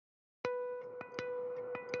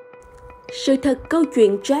Sự thật câu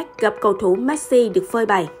chuyện Jack gặp cầu thủ Messi được phơi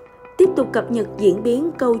bày. Tiếp tục cập nhật diễn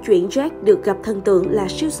biến câu chuyện Jack được gặp thần tượng là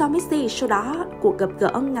siêu sao Messi. Sau đó, cuộc gặp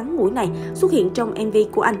gỡ ngắn ngủi này xuất hiện trong MV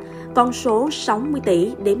của anh. Con số 60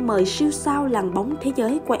 tỷ để mời siêu sao làng bóng thế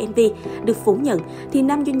giới qua MV được phủ nhận, thì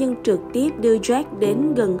nam doanh nhân trực tiếp đưa Jack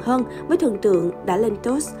đến gần hơn với thần tượng đã lên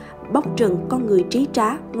toast bóc trần con người trí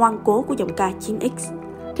trá, ngoan cố của giọng ca 9X.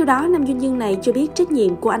 Theo đó, nam doanh nhân này cho biết trách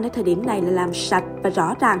nhiệm của anh ở thời điểm này là làm sạch và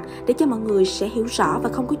rõ ràng để cho mọi người sẽ hiểu rõ và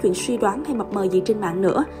không có chuyện suy đoán hay mập mờ gì trên mạng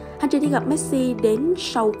nữa. Hành trình đi gặp Messi đến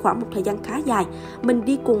sau khoảng một thời gian khá dài. Mình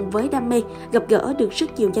đi cùng với đam mê, gặp gỡ được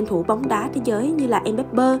rất nhiều danh thủ bóng đá thế giới như là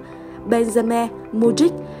Mbappé, Benzema,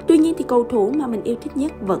 Modric. Tuy nhiên thì cầu thủ mà mình yêu thích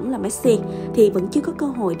nhất vẫn là Messi thì vẫn chưa có cơ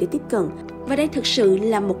hội để tiếp cận. Và đây thực sự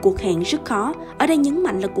là một cuộc hẹn rất khó. Ở đây nhấn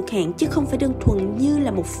mạnh là cuộc hẹn chứ không phải đơn thuần như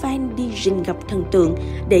là một fan đi rình gặp thần tượng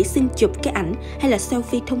để xin chụp cái ảnh hay là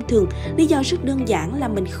selfie thông thường. Lý do rất đơn giản là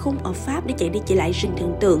mình không ở Pháp để chạy đi chạy lại rình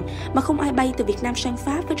thần tượng, mà không ai bay từ Việt Nam sang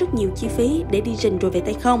Pháp với rất nhiều chi phí để đi rình rồi về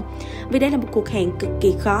tay không. Vì đây là một cuộc hẹn cực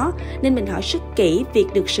kỳ khó nên mình hỏi rất kỹ việc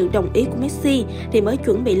được sự đồng ý của Messi thì mới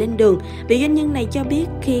chuẩn bị lên đường. Vị doanh nhân này cho biết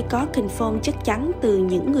khi có confirm chắc chắn từ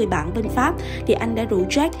những người bạn bên Pháp thì anh đã rủ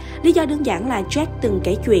Jack. Lý do đơn giản là Jack từng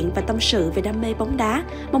kể chuyện và tâm sự về đam mê bóng đá,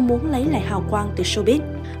 mong muốn lấy lại hào quang từ showbiz.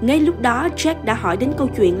 Ngay lúc đó, Jack đã hỏi đến câu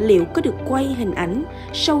chuyện liệu có được quay hình ảnh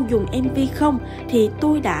sau dùng MV không, thì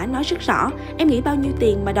tôi đã nói rất rõ, em nghĩ bao nhiêu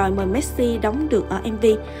tiền mà đòi mời Messi đóng được ở MV,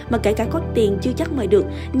 mà kể cả có tiền chưa chắc mời được,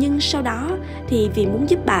 nhưng sau đó thì vì muốn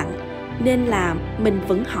giúp bạn nên là mình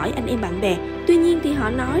vẫn hỏi anh em bạn bè. Tuy nhiên thì họ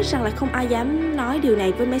nói rằng là không ai dám nói điều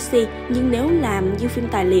này với Messi, nhưng nếu làm như phim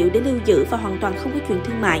tài liệu để lưu giữ và hoàn toàn không có chuyện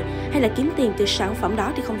thương mại hay là kiếm tiền từ sản phẩm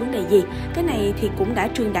đó thì không vấn đề gì. Cái này thì cũng đã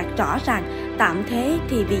truyền đạt rõ ràng, tạm thế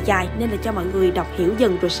thì vì dài nên là cho mọi người đọc hiểu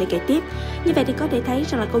dần rồi sẽ kể tiếp. Như vậy thì có thể thấy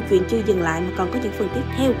rằng là câu chuyện chưa dừng lại mà còn có những phần tiếp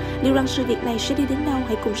theo. Liệu rằng sự việc này sẽ đi đến đâu?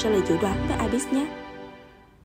 Hãy cùng trả lời dự đoán với Ibiz nhé.